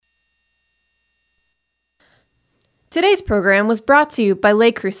Today's program was brought to you by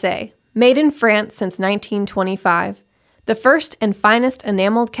Le Creuset, made in France since 1925. The first and finest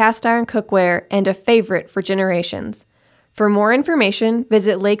enameled cast iron cookware and a favorite for generations. For more information,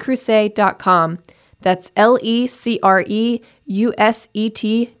 visit lecreuset.com. That's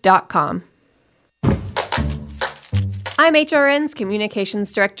LECREUSET.com. I'm HRN's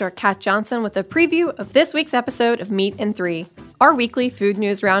Communications Director Kat Johnson with a preview of this week's episode of Meat and Three, our weekly food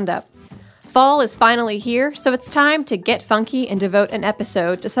news roundup. Fall is finally here, so it's time to get funky and devote an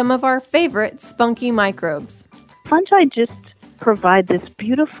episode to some of our favorite spunky microbes. Fungi just provide this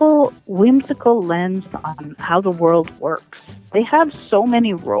beautiful, whimsical lens on how the world works. They have so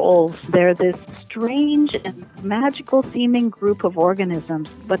many roles. They're this strange and magical-seeming group of organisms,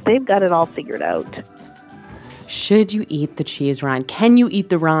 but they've got it all figured out. Should you eat the cheese rind? Can you eat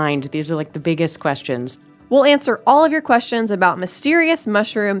the rind? These are like the biggest questions. We'll answer all of your questions about mysterious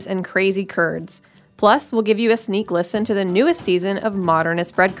mushrooms and crazy curds. Plus, we'll give you a sneak listen to the newest season of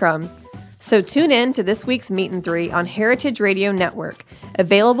Modernist Breadcrumbs. So tune in to this week's Meat and Three on Heritage Radio Network,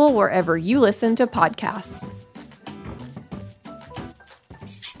 available wherever you listen to podcasts.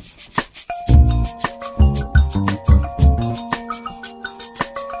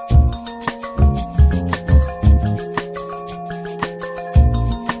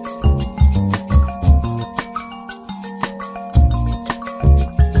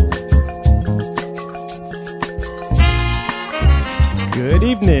 Good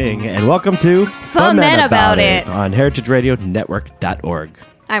evening, and welcome to Foment About It on heritageradionetwork.org.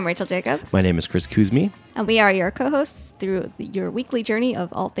 I'm Rachel Jacobs. My name is Chris Kuzmi. And we are your co-hosts through your weekly journey of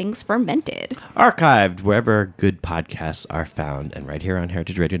all things fermented. Archived wherever good podcasts are found, and right here on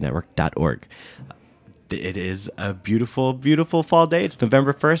heritageradionetwork.org. It is a beautiful, beautiful fall day. It's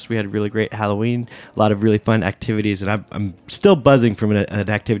November 1st. We had a really great Halloween, a lot of really fun activities, and I'm still buzzing from an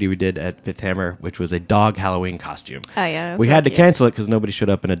activity we did at Fifth Hammer, which was a dog Halloween costume. Oh, yeah. We had to cancel it because nobody showed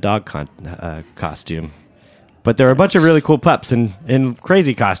up in a dog costume. But there were a bunch of really cool pups in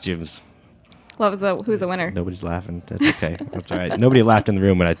crazy costumes. Who's the winner? Nobody's laughing. That's okay. That's all right. Nobody laughed in the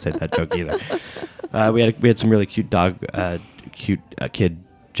room when I said that joke either. We had some really cute kid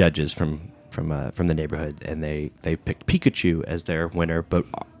judges from the neighborhood, and they picked Pikachu as their winner, but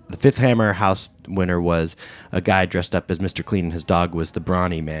the Fifth Hammer House winner was a guy dressed up as Mr. Clean, and his dog was the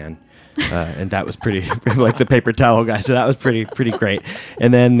Brawny Man. And that was pretty like the paper towel guy, so that was pretty great.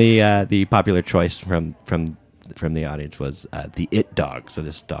 And then the popular choice from the audience was the It dog. So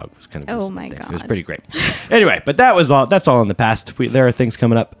this dog was kind of my thing. God. It was pretty great. Anyway, but that's all in the past. There are things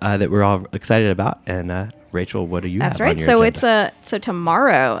coming up that we're all excited about, and Rachel, what do you have on your agenda? So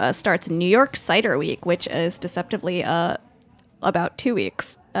tomorrow starts New York Cider Week, which is deceptively about 2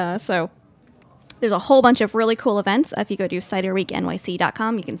 weeks. So there's a whole bunch of really cool events. If you go to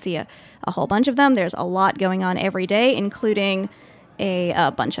ciderweeknyc.com, you can see a whole bunch of them. There's a lot going on every day, including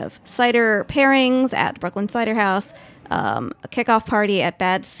a bunch of cider pairings at Brooklyn Cider House, a kickoff party at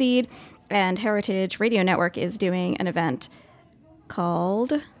Bad Seed, and Heritage Radio Network is doing an event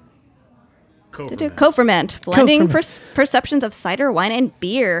called Co-Ferment, blending perceptions of cider, wine, and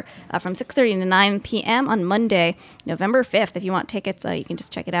beer from 6:30 to 9 p.m. on Monday, November 5th. If you want tickets, you can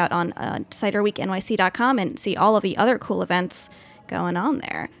just check it out on ciderweeknyc.com and see all of the other cool events going on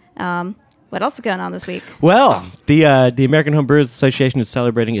there. What else is going on this week? Well, the American Home Brewers Association is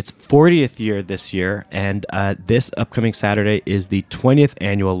celebrating its 40th year this year, and this upcoming Saturday is the 20th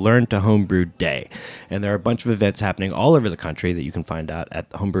annual Learn to Homebrew Day. And there are a bunch of events happening all over the country that you can find out at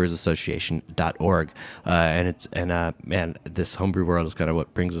homebrewersassociation.org. Man, this homebrew world is kind of what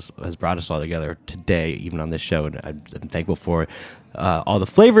has brought us all together today, even on this show, and I'm thankful for all the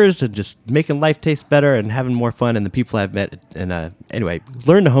flavors and just making life taste better and having more fun, and the people I've met. And anyway,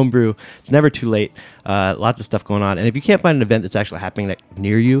 learn to homebrew. It's never too late. Lots of stuff going on. And if you can't find an event that's actually happening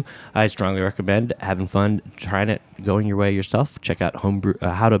near you, I strongly recommend having fun, trying it, going your way yourself. Check out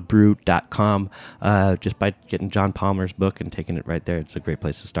howtobrew.com just by getting John Palmer's book and taking it right there. It's a great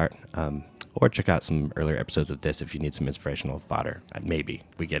place to start. Or check out some earlier episodes of this if you need some inspirational fodder. Maybe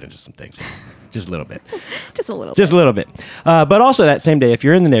we get into some things here. Just a little bit. Just a little bit. But also that same day, if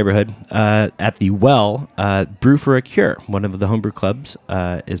you're in the neighborhood, at the Well, Brew for a Cure, one of the homebrew clubs,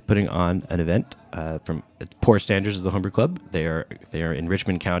 is putting on an event from Poor Standards of the Homebrew Club. They are in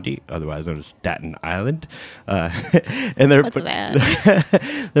Richmond County, otherwise known as Staten Island. And they're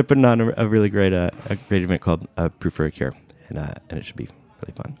they're putting on a really great event called Brew for a Cure, and it should be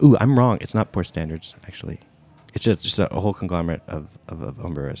really fun. Ooh, I'm wrong. It's not Poor Standards, actually. It's just a whole conglomerate of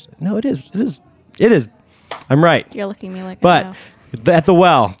homebrewers. No, it is. I'm right. You're looking at me like but I know. At the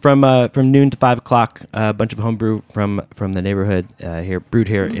Well from noon to 5 o'clock. A bunch of homebrew from the neighborhood here, brewed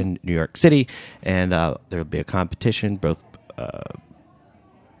here in New York City, and there'll be a competition, both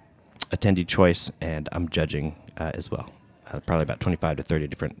attendee choice, and I'm judging as well. Probably about 25 to 30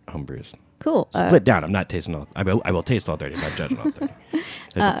 different homebrews. Cool. Split down. I'm not tasting all. I will taste all 30. I'm not judging all 30.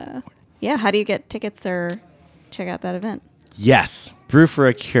 Yeah. How do you get tickets or check out that event? Yes,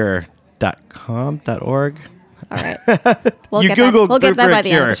 brewforacure.com.org. All right. You Googled We'll get that by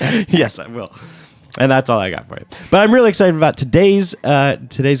the end of the show. Yes, I will. And that's all I got for you. But I'm really excited about today's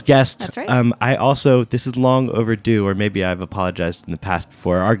guest. That's right. This is long overdue, or maybe I've apologized in the past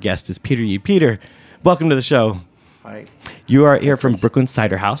before. Our guest is Peter Yee. Peter, welcome to the show. Hi. You are here from Brooklyn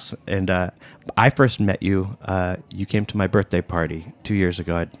Cider House, and I first met you. You came to my birthday party 2 years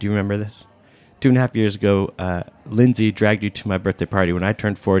ago. Do you remember this? 2.5 years ago, Lindsay dragged you to my birthday party when I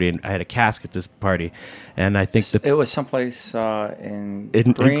turned 40, and I had a cask at this party. And I think it was someplace in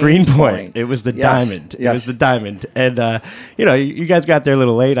Greenpoint. It was the Yes, Diamond. It yes. was the Diamond. And you guys got there a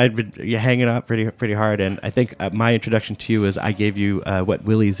little late. I'd been hanging out pretty hard. And I think my introduction to you was I gave you wet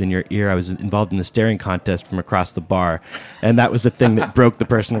willies in your ear. I was involved in the staring contest from across the bar, and that was the thing that broke the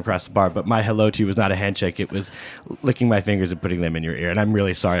person across the bar. But my hello to you was not a handshake. It was licking my fingers and putting them in your ear. And I'm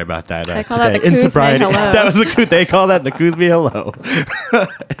really sorry about that. I call that the in Kuzme sobriety. hello. That was they call that the Kuzme hello.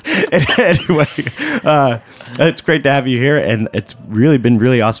 Anyway, it's great to have you here, and it's really been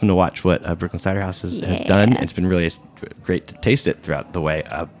really awesome to watch what Brooklyn Cider House has done. It's been really great to taste it throughout the way.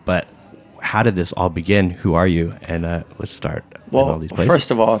 But how did this all begin? Who are you? And let's start. In all these places.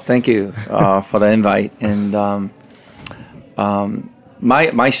 First of all, thank you for the invite. And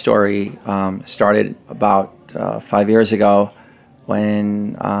my story started about 5 years ago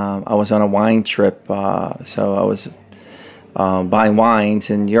when I was on a wine trip. So I was buying wines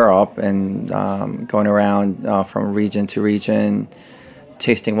in Europe and going around from region to region,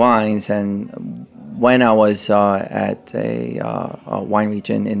 tasting wines. And when I was at a wine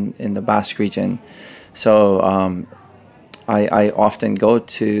region in the Basque region, so I often go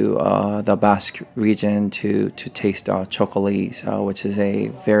to the Basque region to taste Chocolis, which is a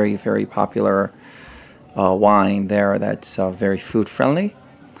very, very popular wine there that's very food friendly.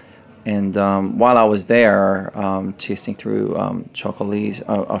 And while I was there tasting through Chocolis,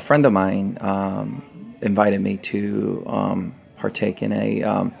 a friend of mine invited me to partake in a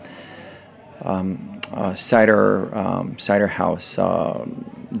cider house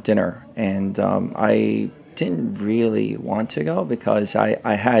dinner. And I didn't really want to go because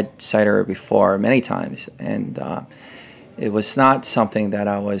I had cider before many times, and it was not something that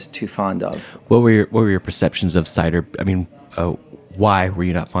I was too fond of. What were your perceptions of cider? I mean, why were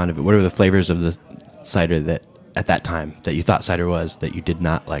you not fond of it? What were the flavors of the cider that at that time that you thought cider was that you did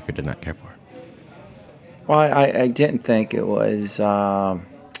not like or did not care for? Well, I didn't think it was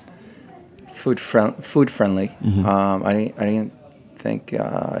food friendly. Mm-hmm. I didn't think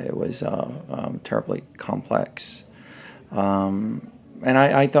it was terribly complex, and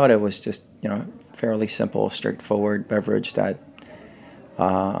I thought it was just fairly simple, straightforward beverage that,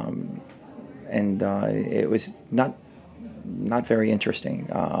 and it was not very interesting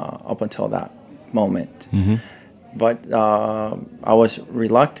up until that moment. Mm-hmm. But I was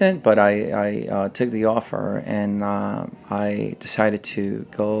reluctant, but I took the offer, and I decided to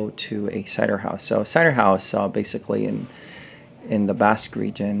go to a cider house. So cider house, basically in the Basque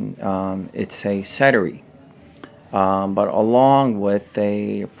region, it's a cidery. But along with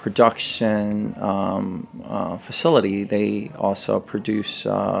a production facility, they also produce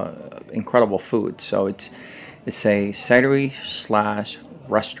incredible food. So it's a cidery /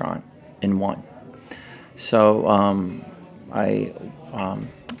 restaurant in one. So I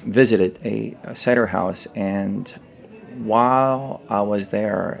visited a cider house, and while I was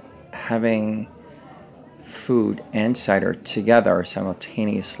there, having food and cider together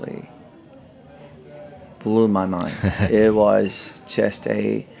simultaneously blew my mind. It was just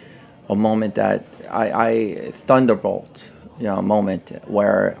a moment that I thunderbolt, moment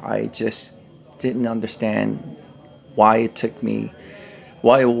where I just didn't understand why it took me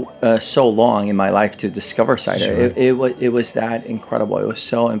so long in my life to discover cider. Sure. It was that incredible. It was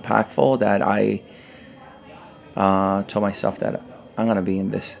so impactful that I told myself that I'm going to be in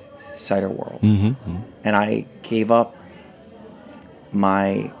this cider world. Mm-hmm. And I gave up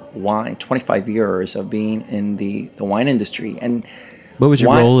my 25 years of being in the wine industry. And what was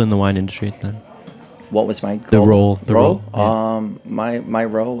your role in the wine industry at the time? What was my role? Yeah. My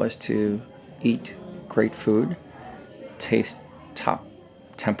role was to eat great food, taste top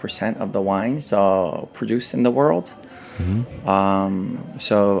 10% of the wines produced in the world. Mm-hmm.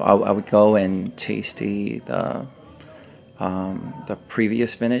 So I would go and taste the the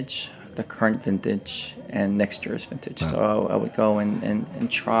previous vintage, the current vintage, and next year's vintage. So I would go and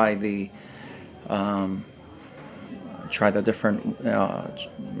try the different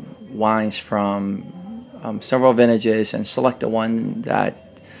wines from several vintages and select the one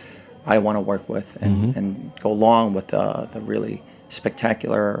that I want to work with and go along with the really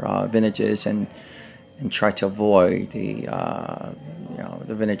spectacular vintages and try to avoid the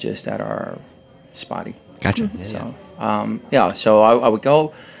the vintages that are spotty. Gotcha. So so I would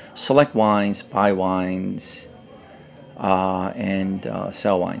go select wines, buy wines, and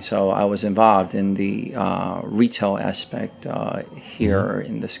sell wine. So I was involved in the retail aspect here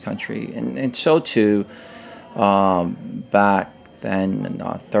in this country, and so too back then in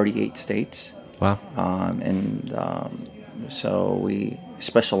 38 states. Wow. So we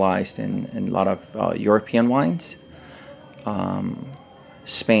specialized in a lot of European wines.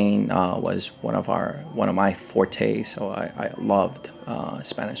 Spain was one of my fortes, so I loved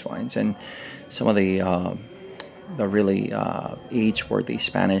Spanish wines, and some of the really age-worthy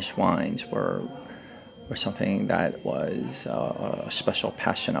Spanish wines were something that was a special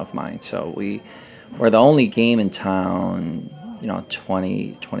passion of mine. So we were the only game in town,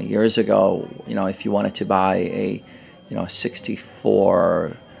 20 years ago. If you wanted to buy a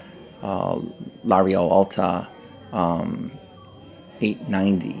 64 Lario Alta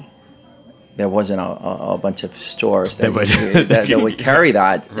 890. There wasn't a bunch of stores that would carry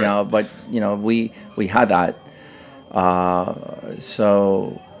that, but we had that.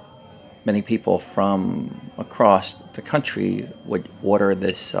 So many people from across the country would order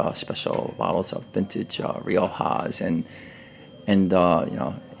this special bottles of vintage Riojas and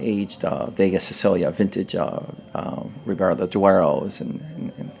aged Vega Sicilia vintage Ribera de Dueros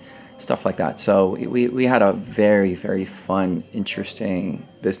and stuff like that. So we had a very, very fun, interesting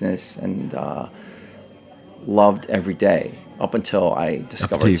business and loved every day up until I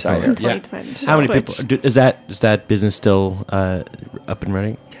discovered cider. Yeah. How many people is that business still up and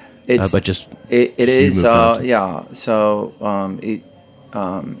running? But just it is So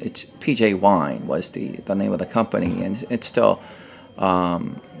it's PJ Wine was the name of the company, and it's still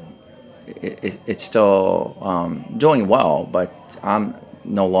it's still doing well, but I'm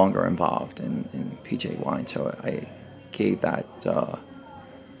no longer involved in PJ Wine, so I gave that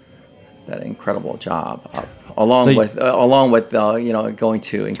incredible job up, along with going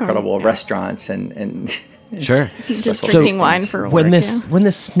to incredible restaurants and sure just drinking wine for work. When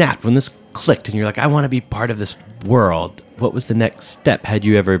this snapped, when this clicked, and you're like, I want to be part of this world. What was the next step? Had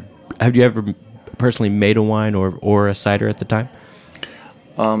you ever personally made a wine or a cider at the time?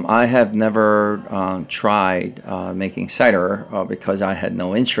 I have never tried making cider because I had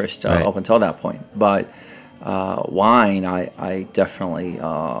no interest up until that point. But wine, I definitely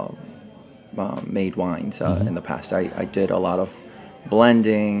made wines in the past. I did a lot of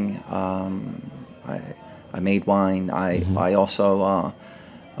blending. I made wine. I also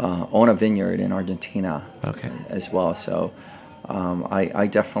own a vineyard in Argentina as well. So I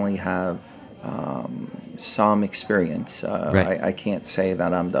definitely have some experience. I can't say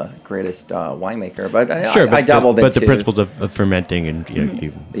that I'm the greatest winemaker, but I dabbled into. But the principles of fermenting and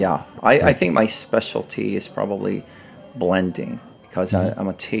I think my specialty is probably blending because I'm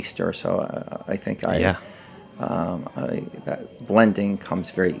a taster, so I think that blending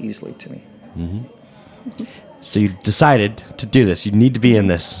comes very easily to me. Mm-hmm. So you decided to do this. You need to be in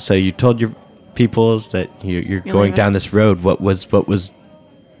this. So you told your peoples that you're going down this road. What was?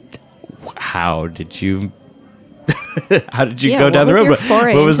 How did you? How did you go down the road? What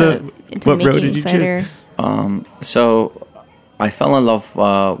was what road did you choose? So I fell in love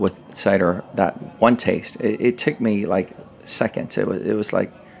with cider. That one taste. It took me like seconds. It was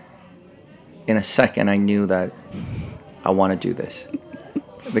like in a second I knew that I want to do this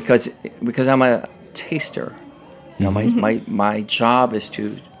because I'm a taster. My job is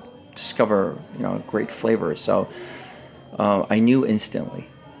to discover great flavors. So I knew instantly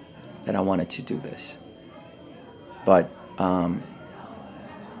that I wanted to do this, but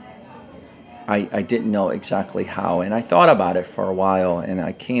I didn't know exactly how, and I thought about it for a while, and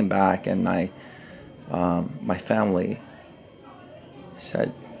I came back, and my family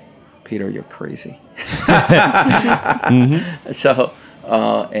said, "Peter, you're crazy." So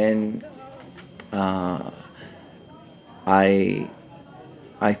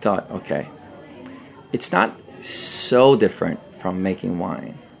I thought, okay, it's not so different from making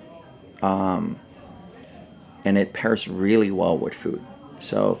wine. And it pairs really well with food.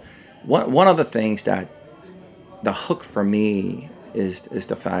 So one of the things that the hook for me is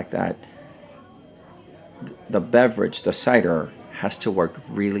the fact that the beverage, the cider, has to work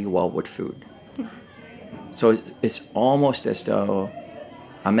really well with food. So it's almost as though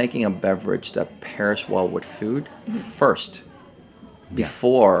I'm making a beverage that pairs well with food first,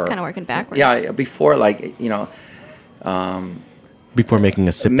 before Kind of working backwards. Yeah, before Before making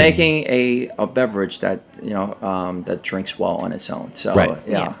a sip. making a beverage that that drinks well on its own. So Right.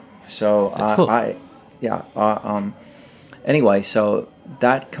 Yeah. So cool. anyway, so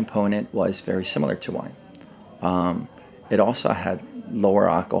that component was very similar to wine. It also had lower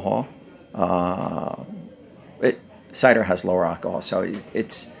alcohol. Cider has lower alcohol, so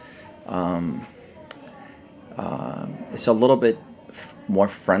it's a little bit more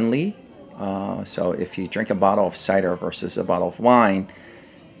friendly. So if you drink a bottle of cider versus a bottle of wine,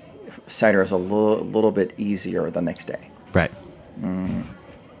 cider is a little bit easier the next day. Right.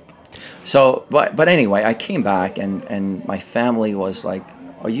 So, but anyway, I came back and my family was like,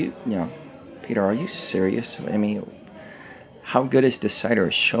 "Are you, Peter? Are you serious? I mean, how good is this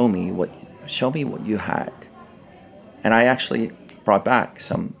cider? Show me what you had." And I actually brought back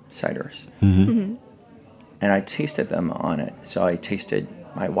some ciders, and I tasted them on it. So I tasted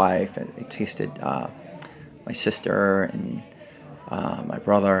my wife, and I tasted my sister and my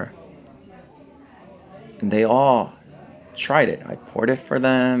brother, and they all tried it. I poured it for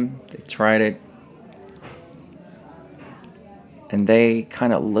them. They tried it, and they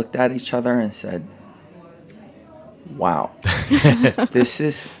kind of looked at each other and said, "Wow, this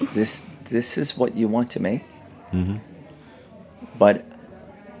is what you want to make." But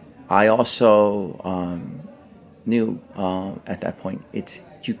I also knew at that point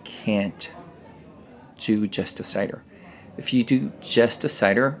you can't do just a cider. If you do just a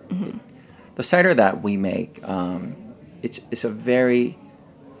cider, the cider that we make, it's a very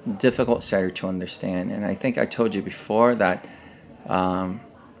difficult cider to understand. And I think I told you before that I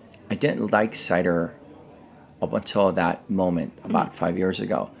didn't like cider up until that moment about 5 years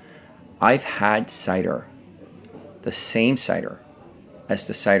ago. I've had cider, the same cider as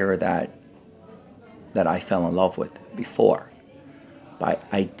the cider that I fell in love with before. But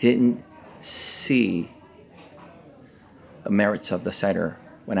I didn't see the merits of the cider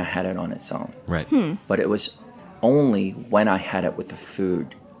when I had it on its own. Right. But it was only when I had it with the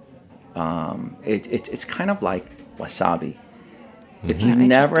food. It's kind of like wasabi. If you've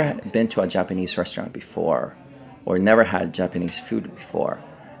never been to a Japanese restaurant before, or never had Japanese food before,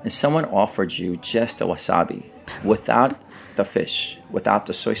 and someone offered you just a wasabi without the fish, without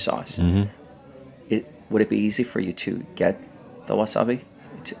the soy sauce, would it be easy for you to get the wasabi?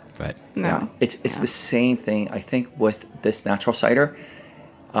 Right. No. Yeah, it's the same thing. I think with this natural cider,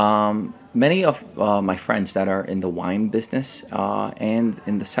 many of my friends that are in the wine business and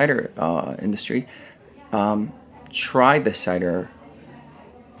in the cider industry tried the cider,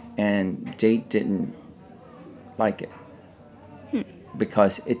 and they didn't like it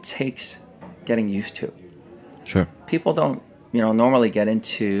because it takes getting used to. Sure. People don't, normally get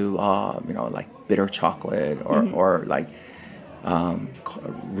into, like bitter chocolate or like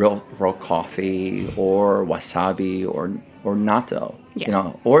real coffee or wasabi or natto,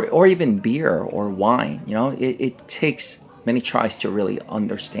 or even beer or wine. It takes many tries to really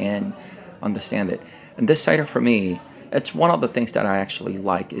understand it. And this cider for me, it's one of the things that I actually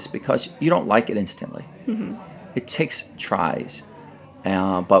like is because you don't like it instantly. It takes tries,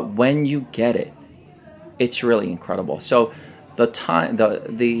 but when you get it, it's really incredible. So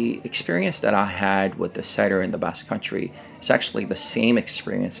the experience that I had with the cider in the Basque Country is actually the same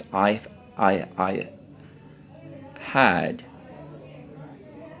experience I had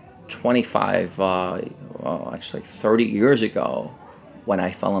 25, actually 30 years ago when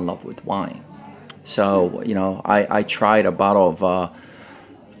I fell in love with wine. So, I tried a bottle of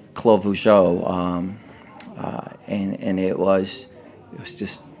Clos Vougeot, and it was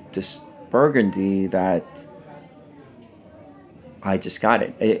just this Burgundy that I just got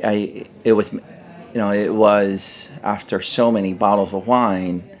it. It was after so many bottles of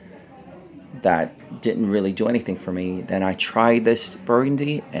wine that didn't really do anything for me. Then I tried this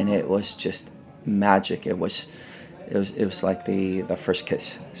Burgundy, and it was just magic. It was like the first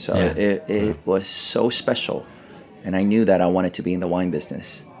kiss. So it was so special, and I knew that I wanted to be in the wine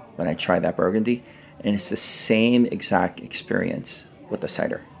business when I tried that Burgundy, and it's the same exact experience with the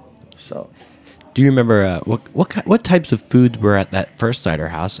cider. So, do you remember what types of foods were at that first cider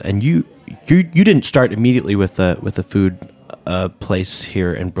house? And you didn't start immediately with a food place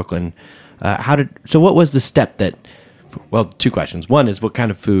here in Brooklyn. What was the step that? Well, two questions. One is what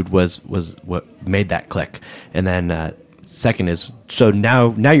kind of food was what made that click, and then second is so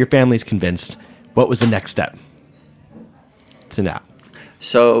now your family's convinced. What was the next step to now?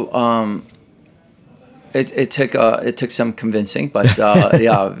 So it took some convincing, but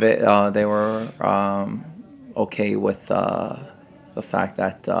they were okay with the fact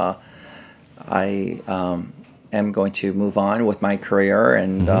that I am going to move on with my career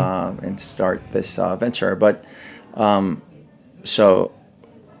and start this venture. But so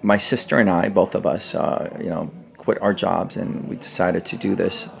my sister and I, both of us, quit our jobs and we decided to do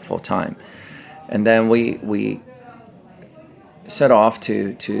this full time. And then we set off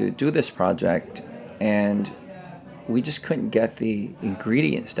to do this project, and we just couldn't get the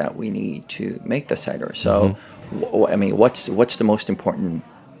ingredients that we need to make the cider. So, I mean, what's the most important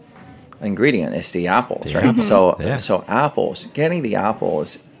ingredient? It's the apples, right? So apples, getting the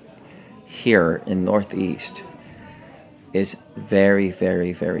apples here in Northeast is very,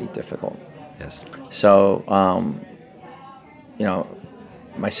 very, very difficult. Yes. So,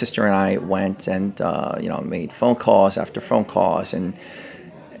 my sister and I went and, made phone calls after phone calls and,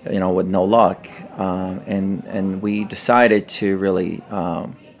 with no luck. And we decided to really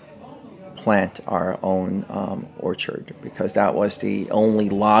plant our own orchard because that was the only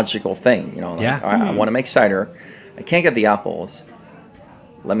logical thing. I want to make cider. I can't get the apples.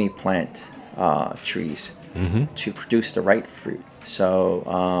 Let me plant trees to produce the right fruit. So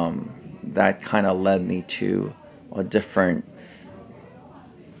that kind of led me to a different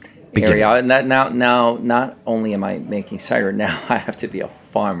area. And that now, not only am I making cider, now I have to be a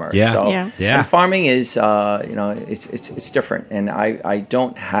farmer. Yeah. So, Yeah. And farming is, it's different. And I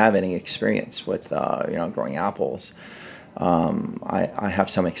don't have any experience with, growing apples. I have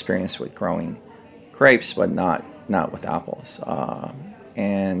some experience with growing grapes, but not with apples.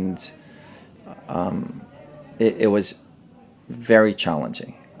 It was very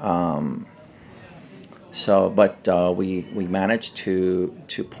challenging. But we managed to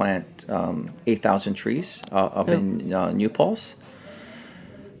plant 8,000 trees up in New Paltz,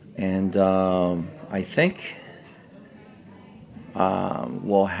 and I think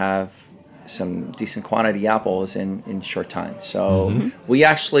we'll have some decent quantity apples in short time. So we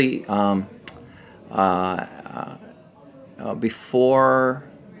actually before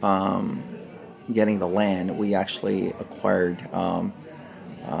getting the land, we actually acquired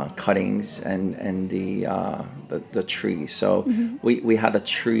cuttings and the trees. So we had the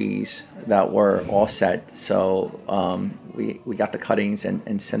trees that were all set. So we got the cuttings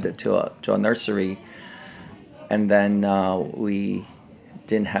and sent it to a nursery, and then we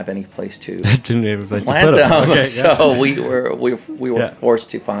didn't have any place to plant them. Okay, so we were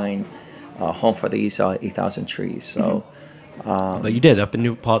forced to find a home for these 8,000 trees. So, but you did up in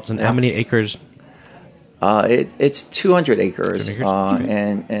New Paltz, and how many acres? It's 200 acres, 200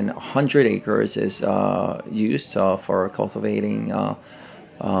 acres. And 100 acres is used for cultivating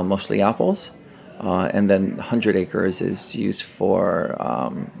mostly apples, and then 100 acres is used for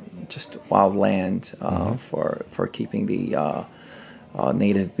just wild land for keeping the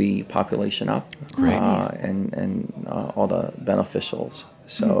native bee population up, and all the beneficials.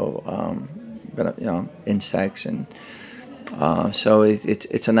 So, insects and. So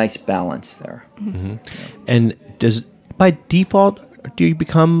it's a nice balance there. And does by default do you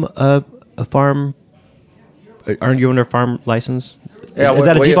become a farm? Aren't you under a farm license? Yeah, is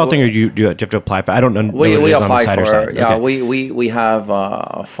that a default thing, or do you have to apply for? I don't know. We apply for. Side. Yeah, okay. we have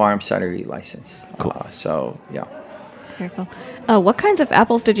a farm cidery license. Cool. Very cool. What kinds of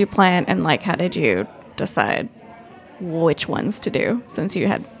apples did you plant, and how did you decide which ones to do, since you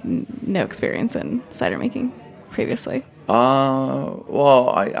had no experience in cider making previously?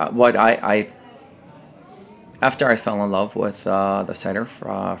 After I fell in love with the cider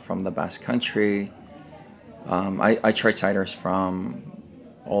from the Basque Country, I tried ciders from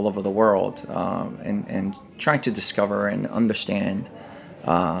all over the world and trying to discover and understand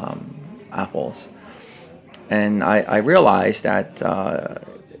apples. And I realized that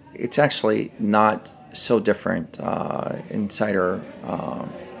it's actually not so different in cider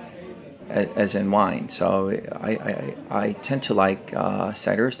as in wine. So I tend to like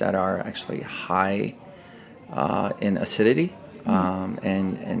ciders that are actually high in acidity,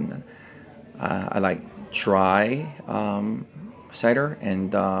 and I like dry cider,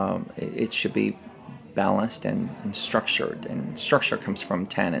 and it should be balanced and structured. And structure comes from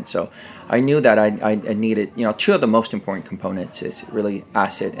tannin. So I knew that I needed, two of the most important components is really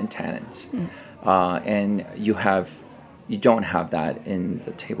acid and tannins, and you don't have that in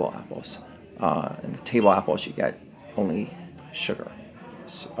the table apples. In the table apples, you get only sugar.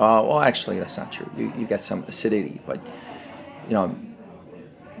 So, actually, that's not true. You get some acidity, but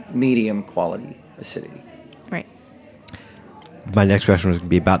medium quality acidity. Right. My next question was going to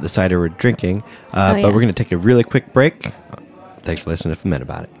be about the cider we're drinking, but we're going to take a really quick break. Thanks for listening to Ferment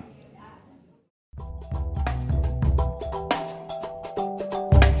About It.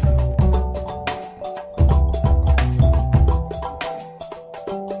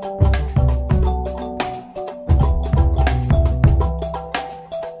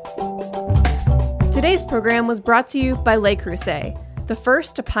 Today's program was brought to you by Le Creuset, the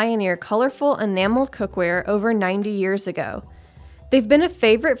first to pioneer colorful enameled cookware over 90 years ago. They've been a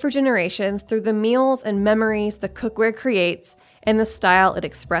favorite for generations through the meals and memories the cookware creates and the style it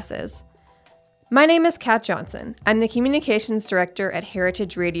expresses. My name is Kat Johnson. I'm the Communications Director at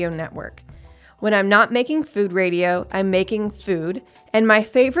Heritage Radio Network. When I'm not making food radio, I'm making food, and my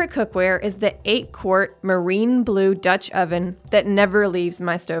favorite cookware is the 8-quart marine blue Dutch oven that never leaves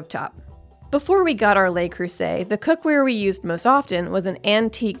my stovetop. Before we got our Le Creuset, the cookware we used most often was an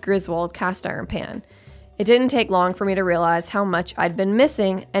antique Griswold cast iron pan. It didn't take long for me to realize how much I'd been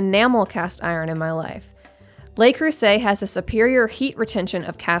missing enamel cast iron in my life. Le Creuset has the superior heat retention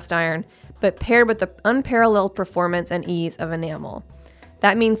of cast iron, but paired with the unparalleled performance and ease of enamel.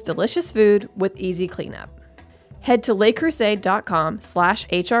 That means delicious food with easy cleanup. Head to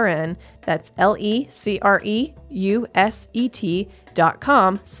lecreuset.com/HRN, that's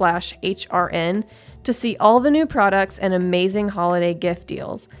LECREUSET.com/HRN, to see all the new products and amazing holiday gift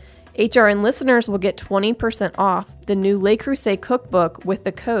deals. HRN listeners will get 20% off the new Le Creuset cookbook with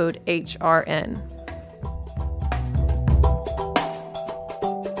the code HRN.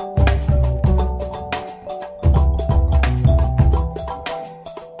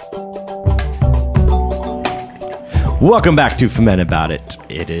 Welcome back to Ferment About It.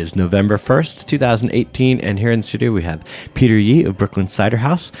 It is November 1st, 2018, and here in the studio we have Peter Yee of Brooklyn Cider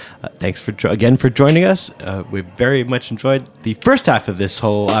House. Thanks again for joining us. We very much enjoyed the first half of this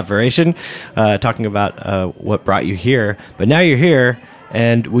whole operation, talking about what brought you here. But now you're here,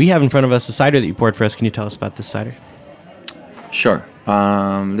 and we have in front of us the cider that you poured for us. Can you tell us about this cider? Sure.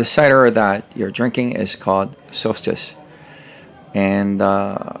 The cider that you're drinking is called Solstice. And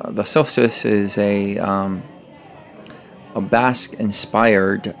the Solstice is a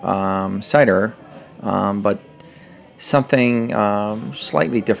Basque-inspired cider, but something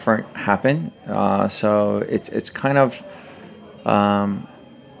slightly different happened. So it's kind of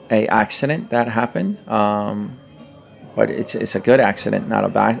a accident that happened, but it's a good accident, not a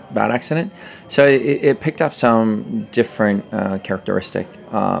bad accident. So it picked up some different characteristic.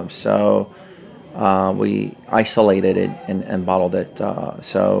 So we isolated it and bottled it.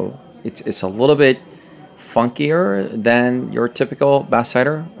 So it's a little bit funkier than your typical Basque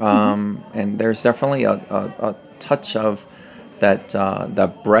cider, and there's definitely a touch of that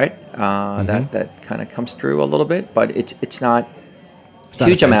bread that kind of comes through a little bit, but it's not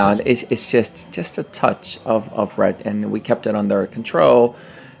huge amount. It's just a touch of bread, and we kept it under control.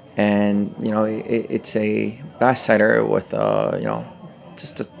 And it's a Basque cider with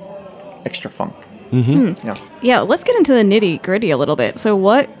just a extra funk. Yeah, let's get into the nitty gritty a little bit. So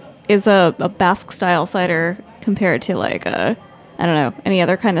what is a Basque style cider compared to any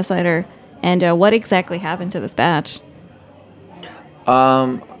other kind of cider, and what exactly happened to this batch?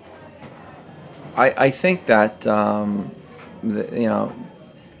 I think that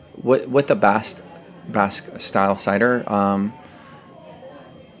with the Basque style cider,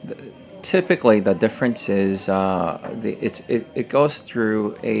 typically the difference is it goes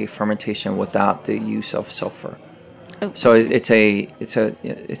through a fermentation without the use of sulfur. So it's a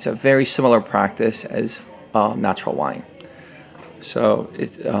very similar practice as natural wine. So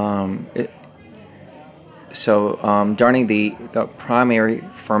during the primary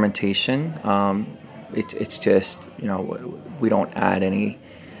fermentation, it's just we don't add any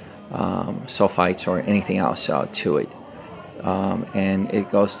sulfites or anything else to it, and it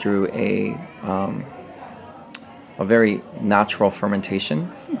goes through a very natural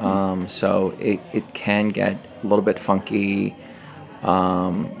fermentation. So it can get a little bit funky.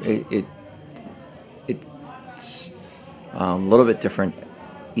 It's a little bit different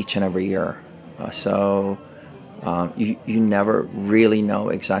each and every year. So you never really know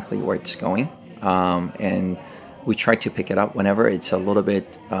exactly where it's going. And we try to pick it up whenever it's a little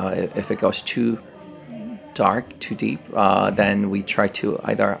bit, if it goes too dark, too deep, then we try to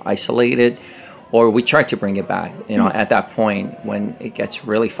either isolate it or we try to bring it back. At that point, when it gets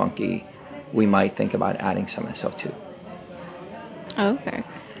really funky, we might think about adding some SO2. Okay.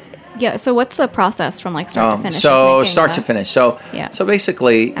 Yeah, so what's the process from start to finish? So start to finish. So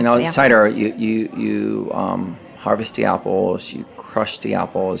basically, cider, you harvest the apples, you crush the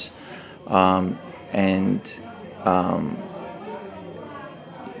apples, and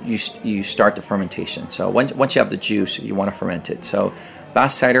you start the fermentation. So once you have the juice, you want to ferment it. So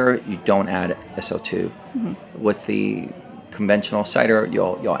Basque cider, you don't add SO2. With the conventional cider,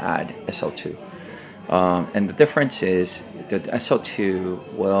 you'll add SO2. And the difference is that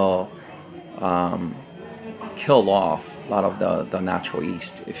SO2 will kill off a lot of the natural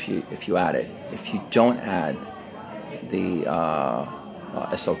yeast if you add it. If you don't add the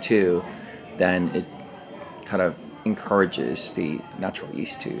SO2, then it kind of encourages the natural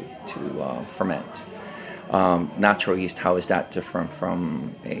yeast to ferment. Natural yeast, how is that different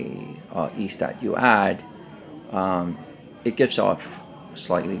from a yeast that you add? It gives off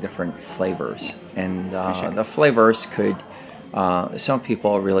slightly different flavors, and the flavors could. Some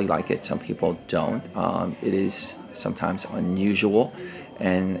people really like it, some people don't. It is sometimes unusual,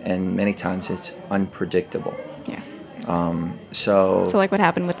 and many times it's unpredictable. Yeah. So like what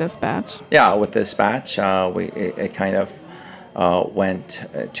happened with this batch? Yeah, with this batch, it kind of went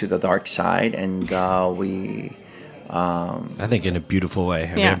to the dark side, and we. I think in a beautiful way.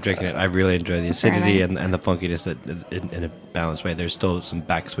 I mean, I'm drinking it. I really enjoy the acidity and the funkiness in a balanced way. There's still some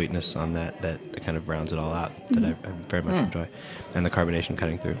back sweetness on that kind of rounds it all out that I very much enjoy, and the carbonation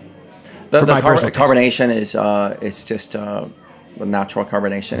cutting through. The carbonation is it's just natural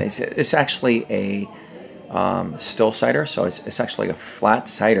carbonation. It's actually a still cider, so it's actually a flat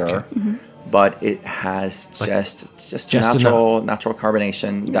cider, but it has just natural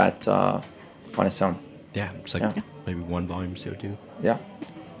carbonation that on its own. Yeah, it's like maybe 1 volume CO2. Yeah,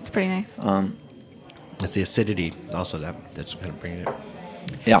 it's pretty nice. It's the acidity also that's kind of bringing it.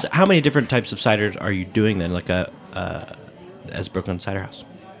 Yeah. So how many different types of ciders are you doing then, like as Brooklyn Cider House?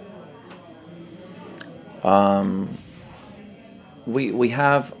 We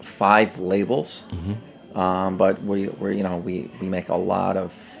have 5 labels, but we make a lot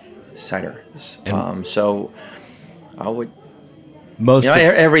of ciders. So I would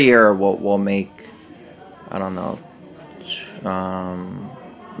every year we'll make, I don't know,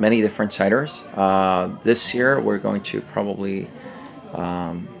 many different ciders. This year we're going to probably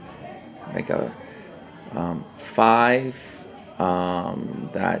make 5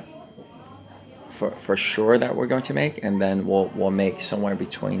 that for sure that we're going to make, and then we'll make somewhere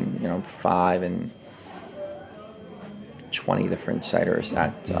between 5 and 20 different ciders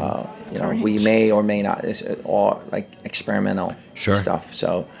that we may or may not. It's all like experimental stuff.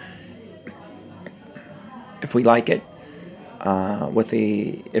 So if we like it,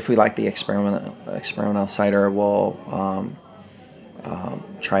 if we like the experimental cider, we'll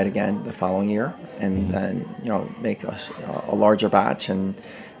try it again the following year, and then make a larger batch. And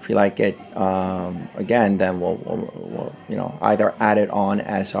if we like it again, then we'll either add it on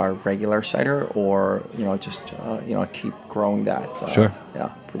as our regular cider, or just keep growing that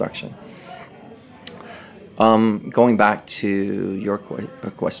production. Going back to your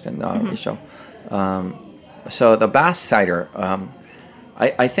question, Rachel. So the Bass cider,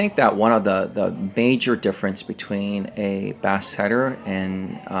 I think that one of the major difference between a Bass cider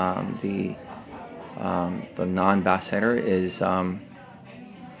and the non-Bass cider is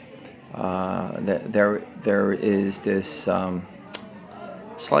that there is this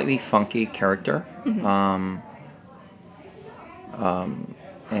slightly funky character,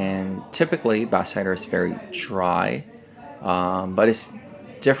 and typically Bass cider is very dry, but it's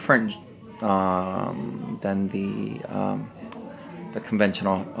different than the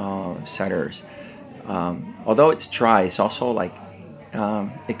conventional ciders. Although it's dry, it's also like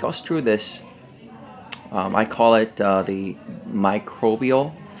it goes through this. I call it the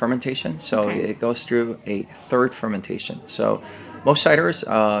microbial fermentation. So it goes through a 3rd fermentation. So most ciders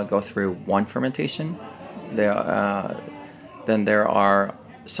go through 1 fermentation. Then there are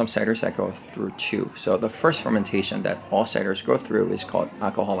some ciders that go through 2. So the first fermentation that all ciders go through is called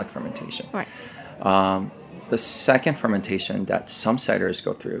alcoholic fermentation. Right. The second fermentation that some ciders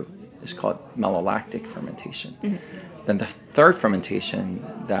go through is called malolactic fermentation. Then the 3rd fermentation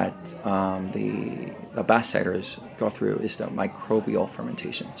that the Bass ciders go through is the microbial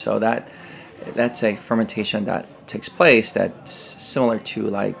fermentation. So that's a fermentation that takes place that's similar to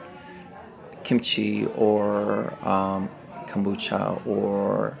like kimchi or kombucha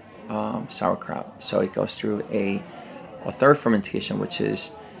or sauerkraut. So it goes through a 3rd fermentation, which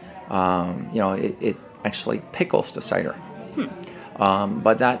is it actually pickles the cider.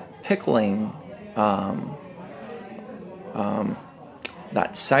 But that pickling,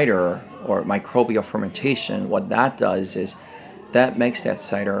 that cider or microbial fermentation, what that does is that makes that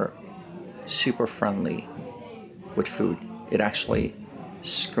cider super friendly with food. It actually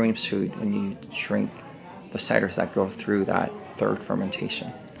screams food when you drink the ciders that go through that 3rd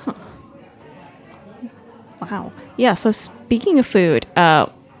fermentation. Wow. Yeah, so speaking of food,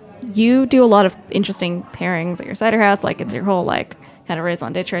 you do a lot of interesting pairings at your cider house. Like it's your whole kind of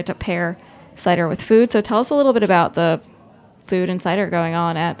raison d'etre to pair cider with food. So tell us a little bit about the food and cider going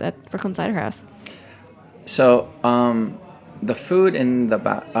on at Brooklyn Cider House. So the food in the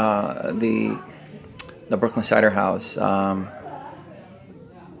Brooklyn Cider House,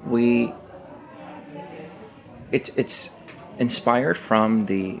 it's inspired from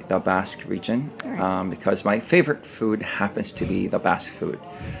the Basque region because my favorite food happens to be the Basque food.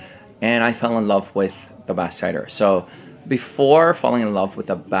 And I fell in love with the Basque cider. So before falling in love with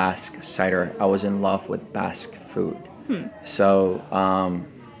the Basque cider, I was in love with Basque food. So,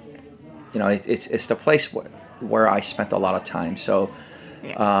 it's the place where I spent a lot of time. So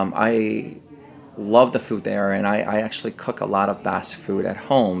I love the food there, and I actually cook a lot of Basque food at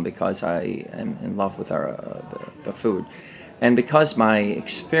home because I am in love with the food. And because my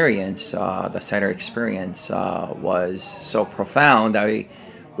experience, the cider experience, was so profound, I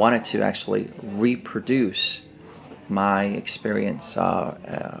wanted to actually reproduce my experience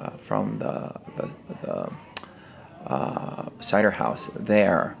from the cider house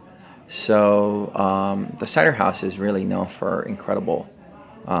there. So the cider house is really known for incredible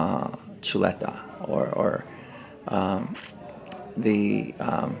chuleta or the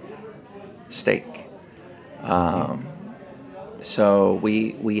steak. So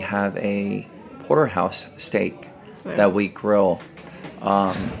we have a porterhouse steak that we grill,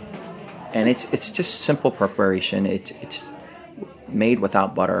 and it's just simple preparation. It's made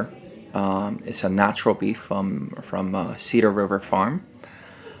without butter. It's a natural beef from Cedar River Farm.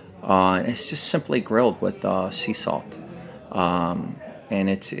 And it's just simply grilled with sea salt, and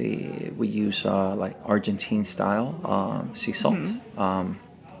we use like Argentine style sea salt,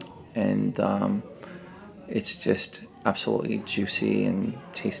 and it's just absolutely juicy and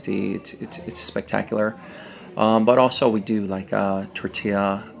tasty. It's spectacular, but also we do like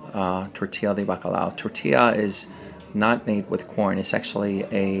tortilla de bacalao. Tortilla is not made with corn. It's actually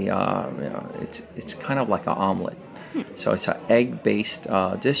it's kind of like an omelet. So it's an egg-based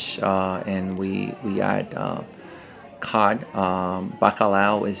dish, and we add cod.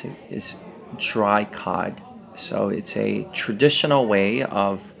 Bacalao is dry cod, so it's a traditional way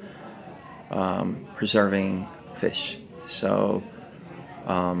of preserving fish. So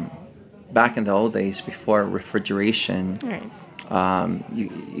back in the old days, before refrigeration,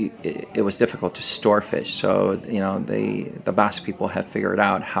 it was difficult to store fish. So the Basque people have figured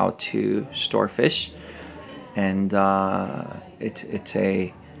out how to store fish. And it's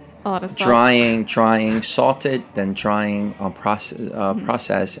a lot of drying, salted, then drying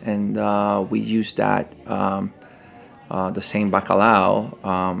process, and we use that the same bacalao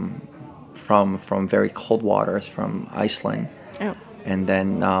from very cold waters from Iceland, and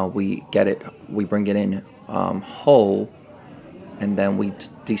then we bring it in whole, and then we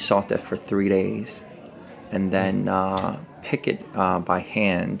desalt it for 3 days, and then pick it by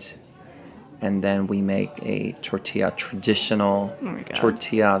hand. And then we make a traditional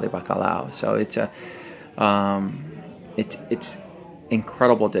tortilla de bacalao. So it's it's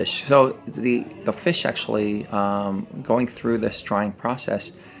incredible dish. So the fish actually going through this drying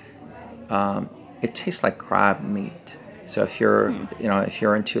process, it tastes like crab meat. So if you're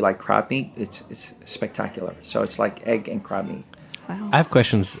into like crab meat, it's spectacular. So it's like egg and crab meat. Wow. I have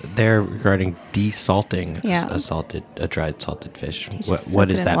questions there regarding desalting a dried salted fish. What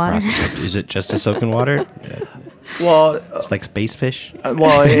is that process? Is it just to soak in water? Well, it's like space fish.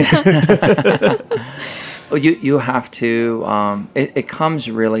 You have to. It comes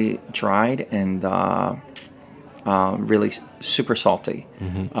really dried and really super salty.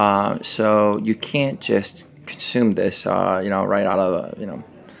 Mm-hmm. So you can't just consume this, right out of the,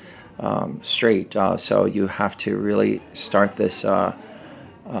 straight. So you have to really start this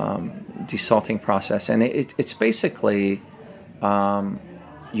desalting process, and it's basically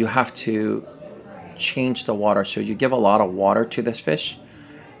you have to change the water. So you give a lot of water to this fish,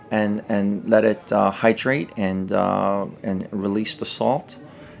 and let it hydrate and release the salt,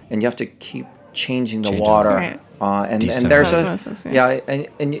 and you have to keep changing the water. Right. And there's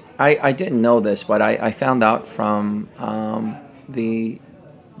I didn't know this, but I found out from the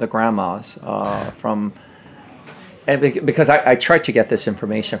grandmas because I tried to get this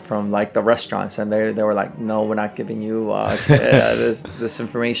information from like the restaurants, and they were like, no, we're not giving you this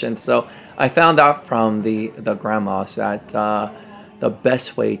information. So I found out from the grandmas that the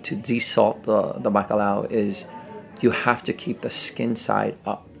best way to desalt the bacalao is you have to keep the skin side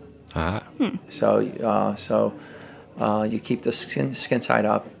up. So you keep the skin side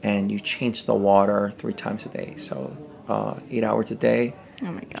up, and you change the water 3 times a day. So 8 hours a day.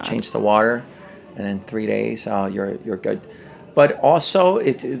 Oh my God. Change the water, and then 3 days you're good. But also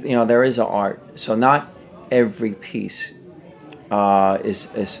there is an art. So not every piece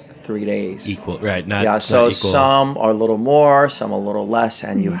is 3 days equal, right? So some are a little more, some a little less,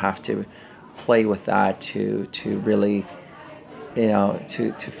 and you have to play with that to really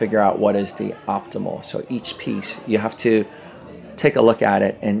to figure out what is the optimal. So each piece you have to take a look at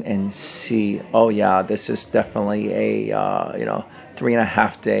it and see, oh yeah, this is definitely a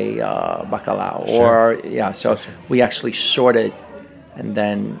 3.5 day bacalao, or So we actually sort it, and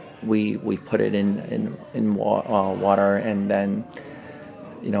then we put it in water, and then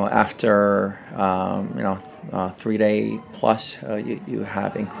after 3 day plus, you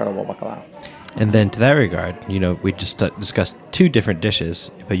have incredible bacalao. And then to that regard, we just discussed 2 different dishes,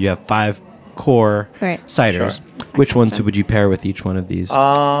 but you have 5 core Right. ciders. Sure. That's my Which ones question. would you pair with each one of these?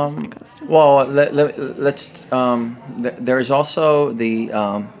 Well, let's. There's also the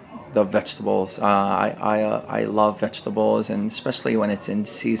vegetables. I love vegetables, and especially when it's in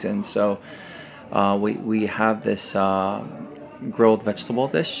season. So we have this grilled vegetable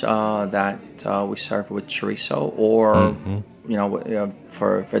dish that we serve with chorizo, or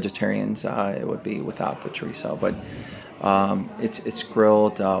for vegetarians it would be without the chorizo. But it's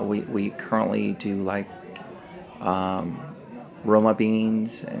grilled. We currently do like Roma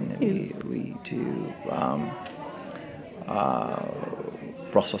beans, and we do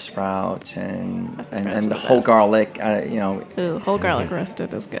Brussels sprouts and the whole garlic. Ooh, whole garlic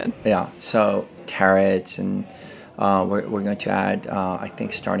roasted is good. Yeah. So carrots, and we're going to add. I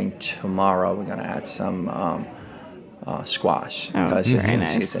think starting tomorrow, we're going to add some squash, because it's very in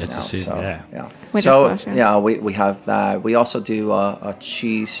nice. season It's now. the season, so yeah. Winter So squash, yeah. we have that. We also do a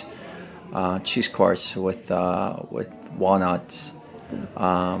cheese course with walnuts.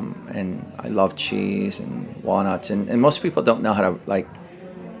 And I love cheese and walnuts, and most people don't know how to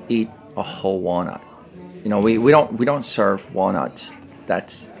eat a whole walnut. We don't serve walnuts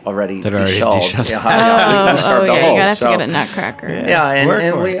that's already deshelled. deshelled. We serve the yeah, whole. you gotta have so, to get a nutcracker. yeah, and Work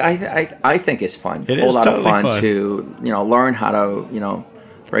for we it. I think it's fun. It a whole is lot totally of fun fun. to learn how to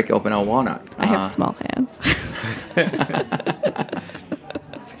break open a walnut. I have small hands.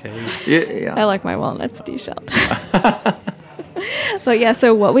 Yeah. I like my walnuts deshelled. But yeah,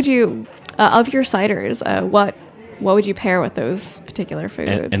 so what would you of your ciders? What would you pair with those particular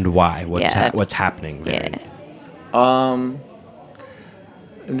foods? and why? Yeah. What's happening there? Yeah.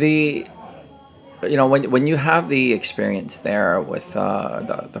 When you have the experience there with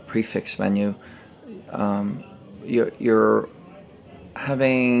the prefix menu, you're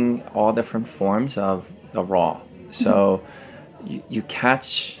having all different forms of the raw. So you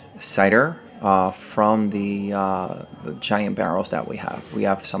catch cider from the giant barrels that we have. We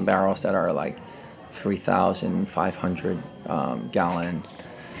have some barrels that are like 3,500 gallon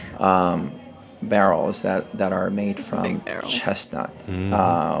barrels that are made from big barrels. chestnut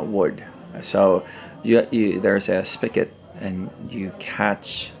wood. So there's a spigot, and you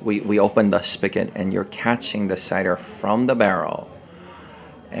catch. We open the spigot, and you're catching the cider from the barrel,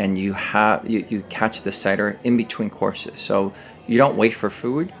 and you catch the cider in between courses. So you don't wait for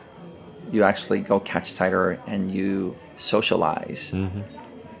food. You actually go catch cider, and you socialize,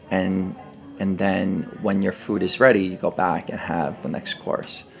 and then when your food is ready, you go back and have the next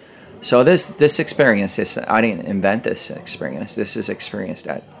course. So this experience is, I didn't invent this experience. This is experience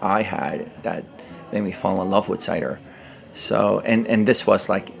that I had that made me fall in love with cider. So and this was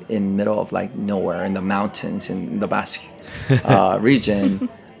like in middle of like nowhere in the mountains in the Basque region,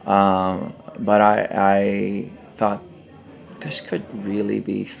 but I thought this could really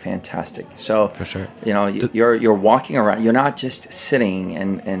be fantastic. So For sure. You're walking around. You're not just sitting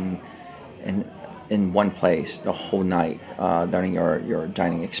and in one place the whole night during your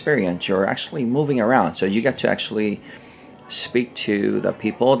dining experience. You're actually moving around, so you get to actually speak to the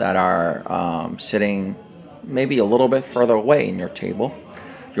people that are sitting maybe a little bit further away in your table.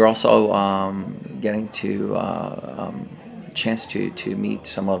 You're also getting to chance to meet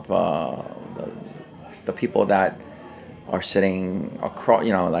some of the people that are sitting across,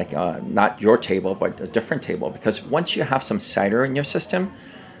 not your table, but a different table. Because once you have some cider in your system,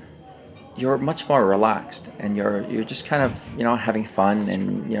 you're much more relaxed, and you're just kind of having fun,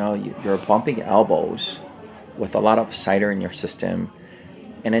 and you're bumping elbows with a lot of cider in your system,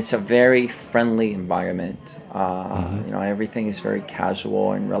 and it's a very friendly environment. Everything is very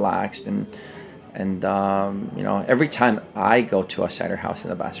casual and relaxed, and every time I go to a cider house in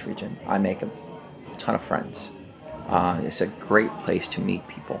the Basque region, I make a ton of friends. It's a great place to meet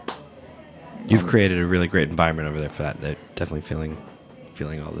people. You've created a really great environment over there for that. They're definitely feeling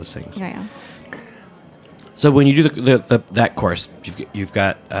all those things. Yeah. So when you do that course, you've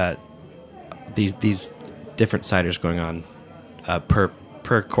got these different ciders going on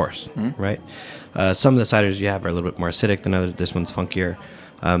per course, right? Some of the ciders you have are a little bit more acidic than others. This one's funkier.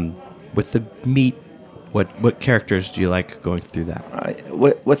 With the meat, what characters do you like going through that?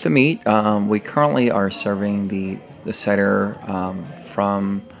 With the meat, we currently are serving the cider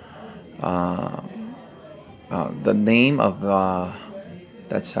from the name of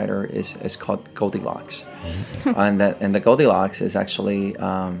that cider is called Goldilocks, and the Goldilocks is actually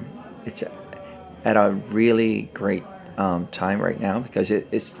it's at a really great time right now because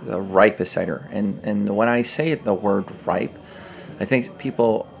it's the ripest cider, and when I say the word ripe, I think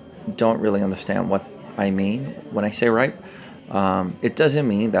people don't really understand what I mean when I say ripe. It doesn't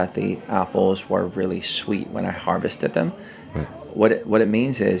mean that the apples were really sweet when I harvested them. Right. What it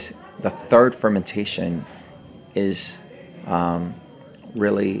means is the third fermentation is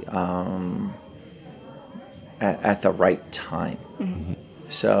really at the right time. Mm-hmm.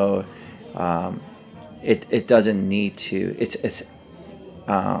 So it doesn't need to. It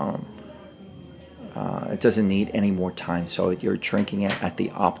doesn't need any more time. So you're drinking it at the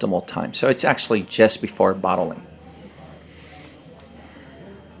optimal time. So it's actually just before bottling.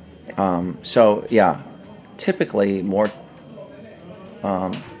 So yeah, typically more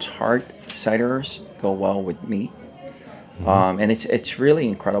tart ciders go well with meat, and it's really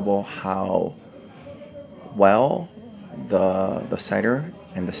incredible how well the cider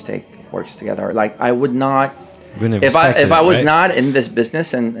and the steak works together. Like I would not, if I was not in this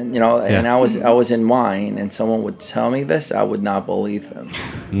business and you know and I was in wine and someone would tell me this, I would not believe them,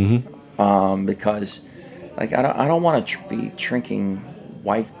 because like I don't want to be drinking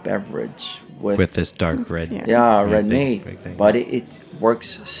white beverage with this dark red. red meat, but it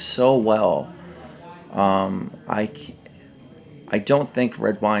works so well. I don't think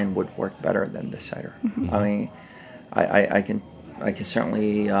red wine would work better than this cider. I mean, I can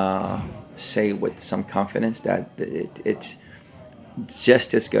certainly say with some confidence that it's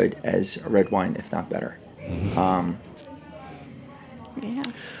just as good as red wine, if not better. Yeah.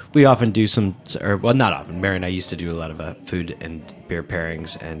 We often do not often. Mary and I used to do a lot of food and beer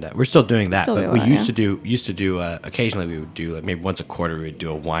pairings, and we're still doing that. Still but do we that, used to do occasionally we would do like maybe once a quarter we would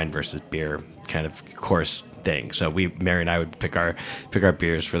do a wine versus beer kind of course thing. So Mary and I would pick our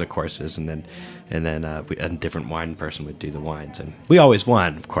beers for the courses, and then a different wine person would do the wines, and we always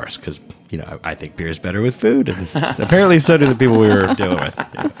won, of course, because I think beer is better with food, and apparently so do the people we were dealing with.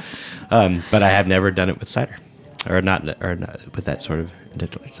 But I have never done it with cider, or not with that sort of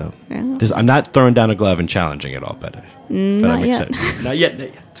intentionally. So I'm not throwing down a glove and challenging it all, but I'm excited. Not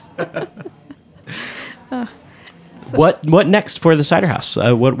yet. What next for the cider house?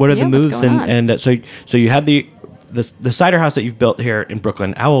 What are the moves? What's going on? So you have the cider house that you've built here in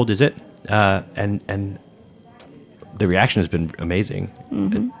Brooklyn. How old is it? And the reaction has been amazing.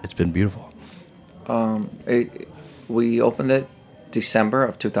 It's been beautiful. We opened it December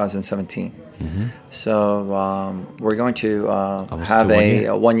of 2017. So we're going to have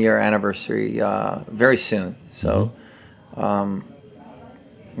a 1 year anniversary very soon. So, I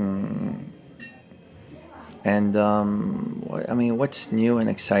mean, what's new and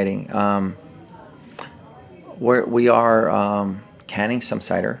exciting? We are canning some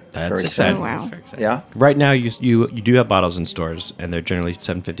cider. That's exciting. Oh, wow. That's very exciting. Yeah. Right now, you do have bottles in stores, and they're generally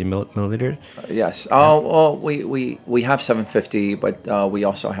 750 milliliters. Yes. Oh, well, we have 750, but we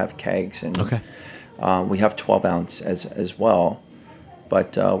also have kegs, and we have 12 ounce as well.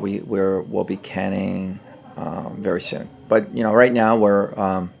 But we'll be canning very soon. But right now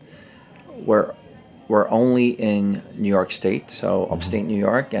we're only in New York State, so upstate New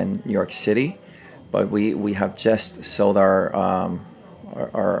York and New York City. But we have just sold our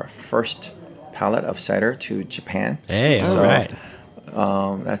first pallet of cider to Japan. Hey, all right.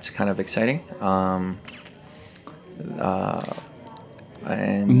 That's kind of exciting.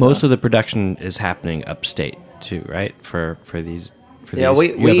 And most of the production is happening upstate too, right? For these. Yeah,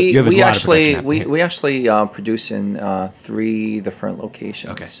 these. we actually produce in 3 different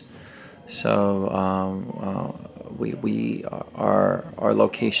locations. Okay. So our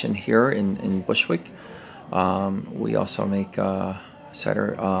location here in Bushwick. We also make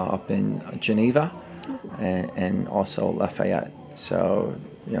cider up in Geneva and also Lafayette. So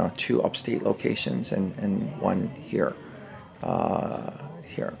 2 upstate locations and 1 here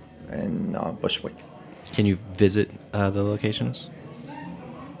in Bushwick. Can you visit the locations?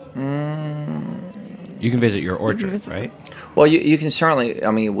 You can visit your orchard, right? Well, you can certainly.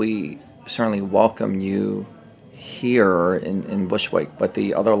 I mean, we certainly welcome you here in Bushwick, but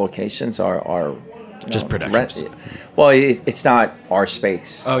the other locations are just productions. Well, it's not our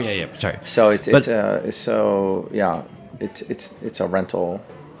space. Oh yeah. Sorry. So it's a rental.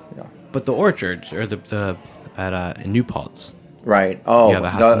 Yeah. But the orchards or the in New Paltz. Right. Oh,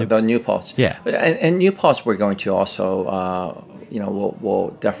 the New Paltz. Yeah. And New Paltz, we're going to also,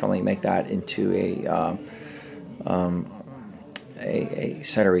 we'll definitely make that into a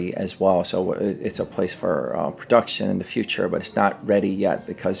cidery as well. So it's a place for production in the future, but it's not ready yet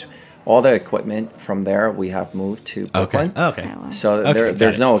because all the equipment from there we have moved to Brooklyn. Okay. Oh, wow. So Okay, there's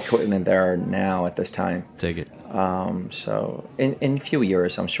got it. no equipment there now at this time. Take it. So in a few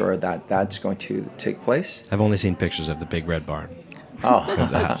years, I'm sure that's going to take place. I've only seen pictures of the big red barn. Oh,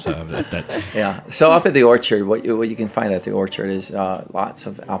 yeah. So up at the orchard, what you can find at the orchard is lots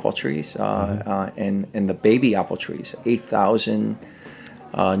of apple trees, and the baby apple trees, 8,000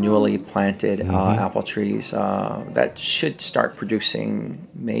 newly planted apple trees that should start producing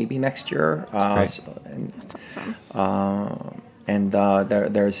maybe next year. That's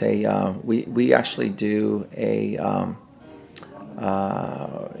There's a we actually do a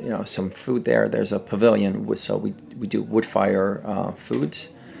some food there. There's a pavilion, so we do wood fire foods.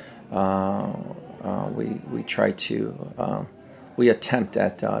 We try to we attempt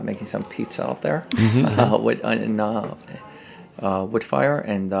at making some pizza out there wood fire,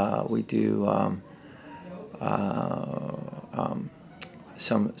 and we do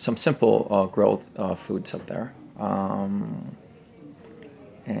some simple grilled foods up there,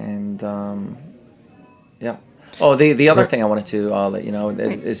 yeah. Oh, the other thing I wanted to let you know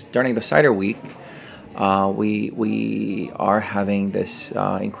is during the cider week, we are having this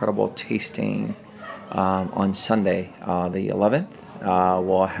incredible tasting on Sunday, the 11th.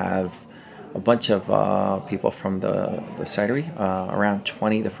 We'll have a bunch of people from the cidery, around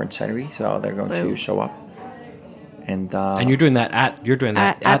 20 different cideries. So they're going to show up. And you're doing that at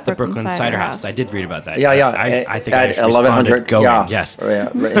the Brooklyn Cider House. House. I did read about that. Yeah. I think at 1100. going. Yeah, Yes.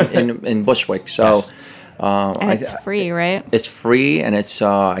 in Bushwick. So, Yes. And it's free, right? It's free, and it's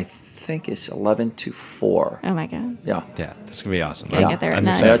I think it's 11 to 4. Oh my god. Yeah. Yeah, that's gonna be awesome. Gotta get there at I'm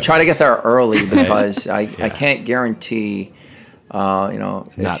 9. excited. Try to get there early because I can't guarantee, Not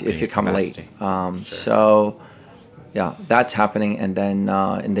if you being come late. capacity. So, yeah, that's happening. And then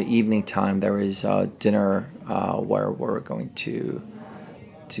in the evening time, there is dinner where we're going to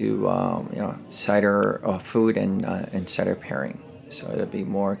do, cider food and cider pairing. So it'll be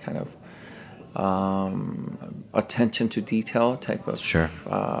more kind of attention to detail type of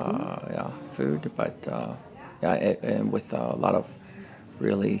food, but and with a lot of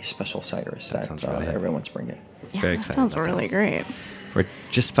really special ciders that really everyone's bringing. Yeah, Very that excited sounds about really great. We're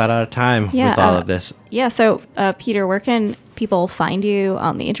just about out of time Yeah, with all of this. Yeah, so Peter, where can people find you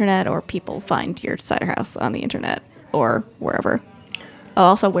on the internet, or people find your cider house on the internet, or wherever? Oh,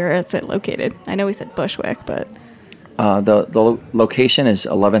 also, where is it located? I know we said Bushwick, but The location is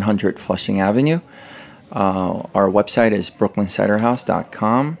 1100 Flushing Avenue. Our website is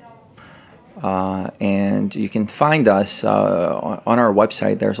brooklynciderhouse.com. And you can find us on our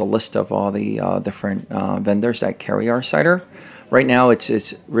website. There's a list of all the different vendors that carry our cider. Right now,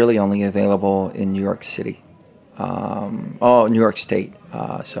 it's really only available in New York City. New York State.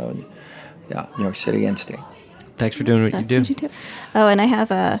 New York City and state. Thanks for doing what that's you what do. you do. Oh, and I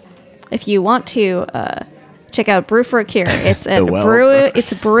have if you want to check out Brew for a Cure, it's at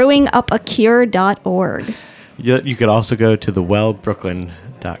it's brewingupacure.org. You could also go to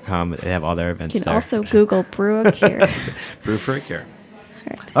thewellbrooklyn.com. They have all their events You can there. also Google Brew a Cure. Brew for a Cure.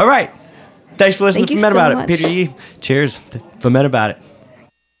 All right. Thanks for listening Thank to you Ferment so About much. It. Peter Yee. Cheers. Ferment About It.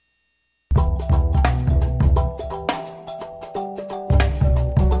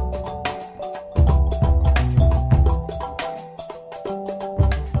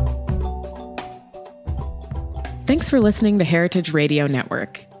 Thanks for listening to Heritage Radio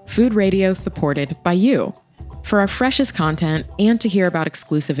Network, food radio supported by you. For our freshest content and to hear about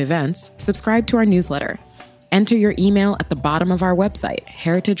exclusive events, subscribe to our newsletter. Enter your email at the bottom of our website,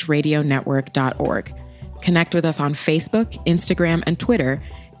 heritageradionetwork.org. Connect with us on Facebook, Instagram, and Twitter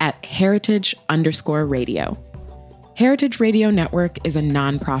at heritage_radio. Heritage Radio Network is a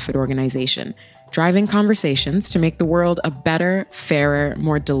nonprofit organization driving conversations to make the world a better, fairer,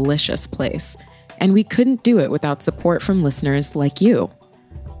 more delicious place. And we couldn't do it without support from listeners like you.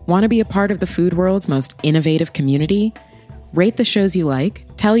 Want to be a part of the food world's most innovative community? Rate the shows you like,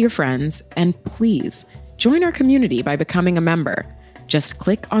 tell your friends, and please join our community by becoming a member. Just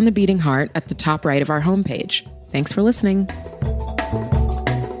click on the beating heart at the top right of our homepage. Thanks for listening.